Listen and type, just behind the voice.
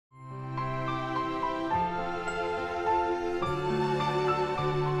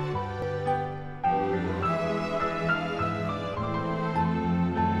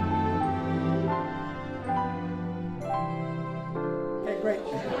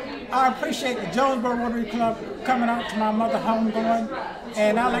I appreciate the Jonesboro Rotary Club coming out to my mother homegoing.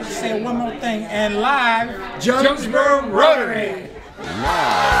 And I'd like to say one more thing. And live, Jonesboro Rotary.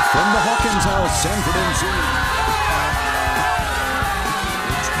 Live from the Hawkins House, Sanford, it's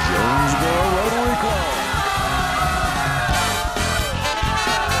Jonesboro Rotary Club.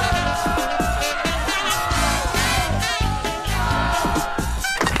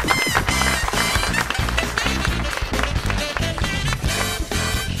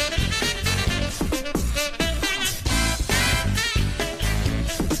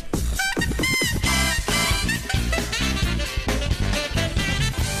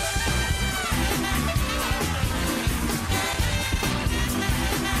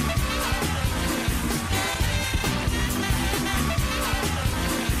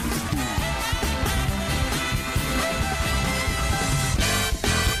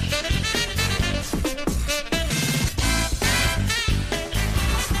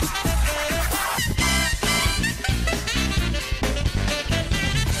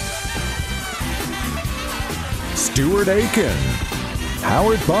 Stuart Aiken,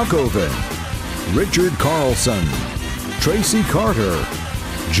 Howard Bachhoven, Richard Carlson, Tracy Carter,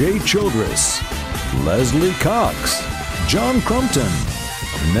 Jay Childress, Leslie Cox, John Crumpton,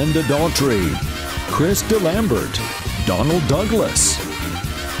 Minda Daughtry, Chris DeLambert, Donald Douglas,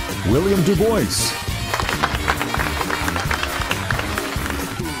 William Du Bois,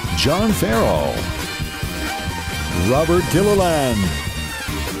 John Farrell, Robert Gilliland,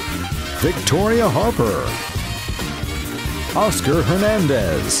 Victoria Harper, Oscar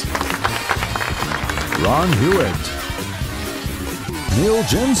Hernandez, Ron Hewitt, Neil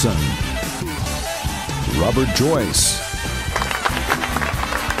Jensen, Robert Joyce,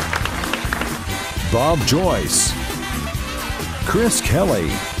 Bob Joyce, Chris Kelly,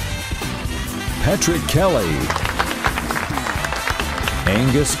 Patrick Kelly,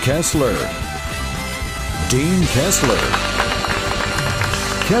 Angus Kessler, Dean Kessler,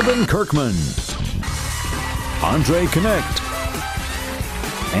 Kevin Kirkman, Andre Connect,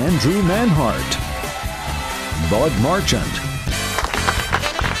 Andrew Manhart, Bud Marchant,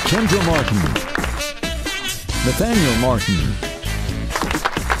 Kendra Martin, Nathaniel Martin,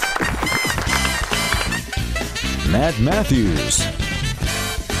 Matt Matthews,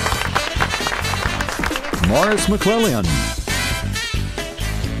 Morris McClellan,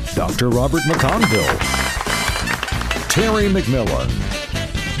 Dr. Robert McConville, Terry McMillan,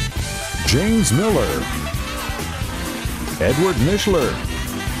 James Miller, Edward Mishler,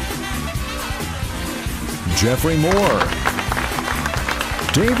 Jeffrey Moore,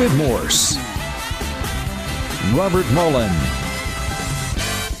 David Morse, Robert Mullen,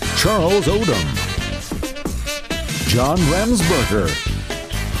 Charles Odom, John Ramsberger,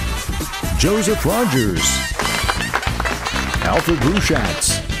 Joseph Rogers, Alfred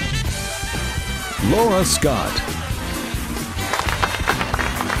Rushatz, Laura Scott,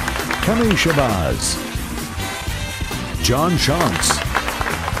 Kami Shabazz, John Shantz,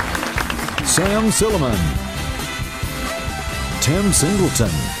 Sam Silliman, Tim Singleton,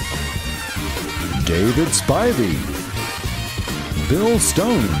 David Spivey, Bill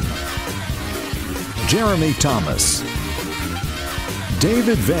Stone, Jeremy Thomas,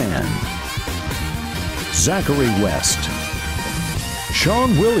 David Vann, Zachary West,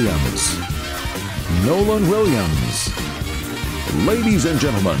 Sean Williams, Nolan Williams, ladies and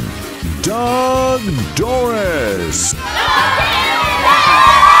gentlemen, Doug Doris.